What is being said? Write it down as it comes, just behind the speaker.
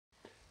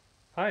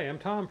Hi, I'm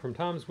Tom from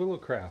Tom's Willow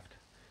Craft.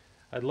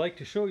 I'd like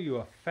to show you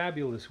a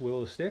fabulous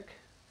willow stick.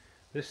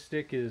 This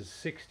stick is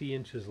 60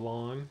 inches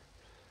long,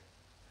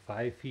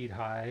 5 feet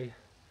high.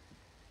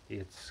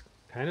 It's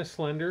kind of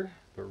slender,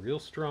 but real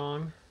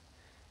strong.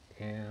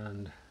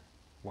 And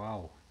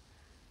wow,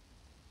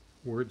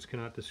 words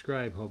cannot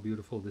describe how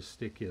beautiful this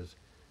stick is.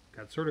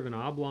 Got sort of an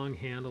oblong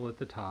handle at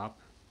the top,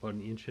 about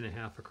 1.5 inches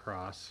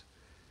across.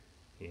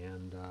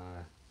 And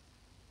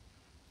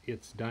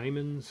it's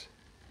diamonds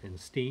and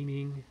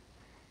staining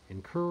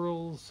and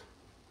curls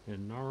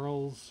and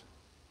gnarls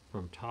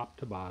from top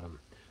to bottom.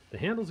 The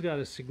handle's got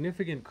a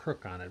significant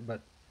crook on it,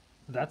 but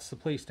that's the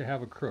place to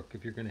have a crook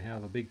if you're going to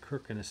have a big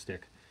crook in a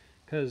stick,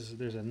 because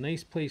there's a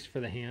nice place for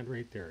the hand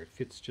right there. It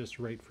fits just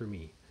right for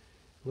me.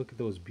 Look at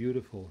those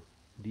beautiful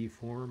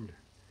deformed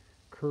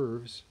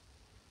curves,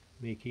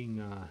 making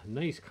a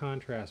nice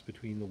contrast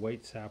between the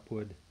white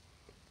sapwood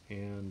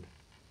and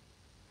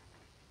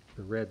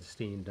the red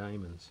stained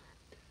diamonds.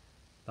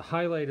 The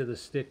highlight of the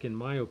stick, in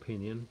my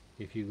opinion,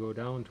 if you go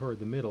down toward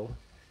the middle,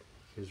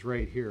 is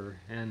right here.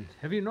 And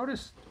have you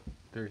noticed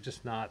there's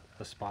just not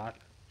a spot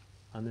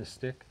on this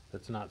stick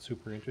that's not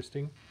super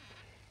interesting?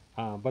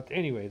 But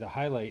anyway, the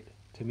highlight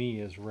to me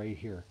is right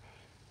here.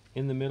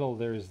 In the middle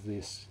there's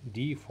this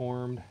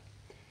deformed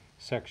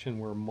section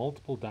where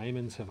multiple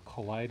diamonds have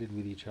collided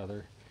with each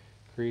other,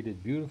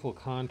 created beautiful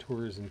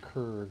contours and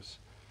curves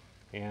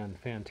and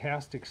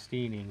fantastic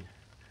staining.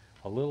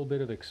 A little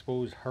bit of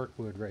exposed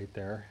heartwood right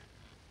there,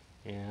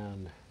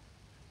 and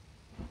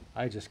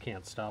I just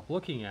can't stop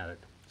looking at it.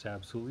 It's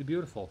absolutely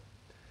beautiful.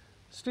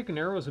 Stick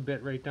narrows a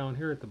bit right down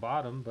here at the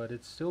bottom, but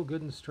it's still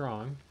good and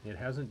strong. It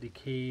hasn't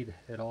decayed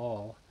at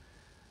all,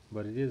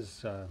 but it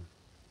is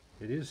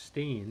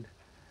stained.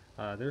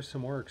 There's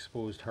some more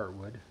exposed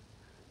heartwood.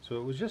 So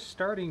it was just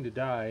starting to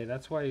die.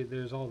 That's why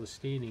there's all the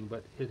staining,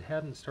 but it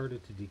hadn't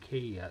started to decay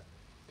yet.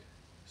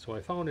 So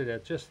I found it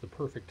at just the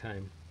perfect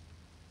time.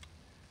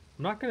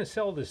 I'm not going to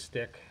sell this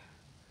stick,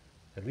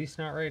 at least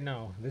not right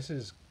now. This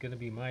is going to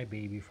be my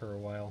baby for a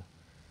while.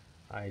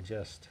 I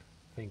just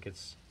think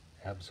it's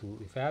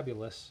absolutely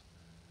fabulous.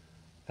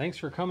 Thanks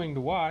for coming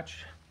to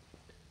watch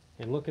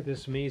and look at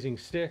this amazing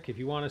stick. If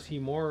you want to see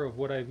more of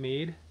what I've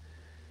made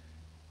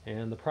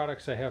and the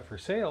products I have for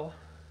sale,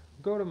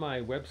 go to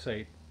my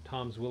website,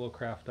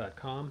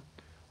 tomswillowcraft.com,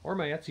 or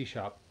my Etsy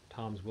shop,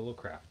 Tom's Willow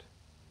Craft.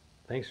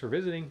 Thanks for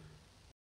visiting.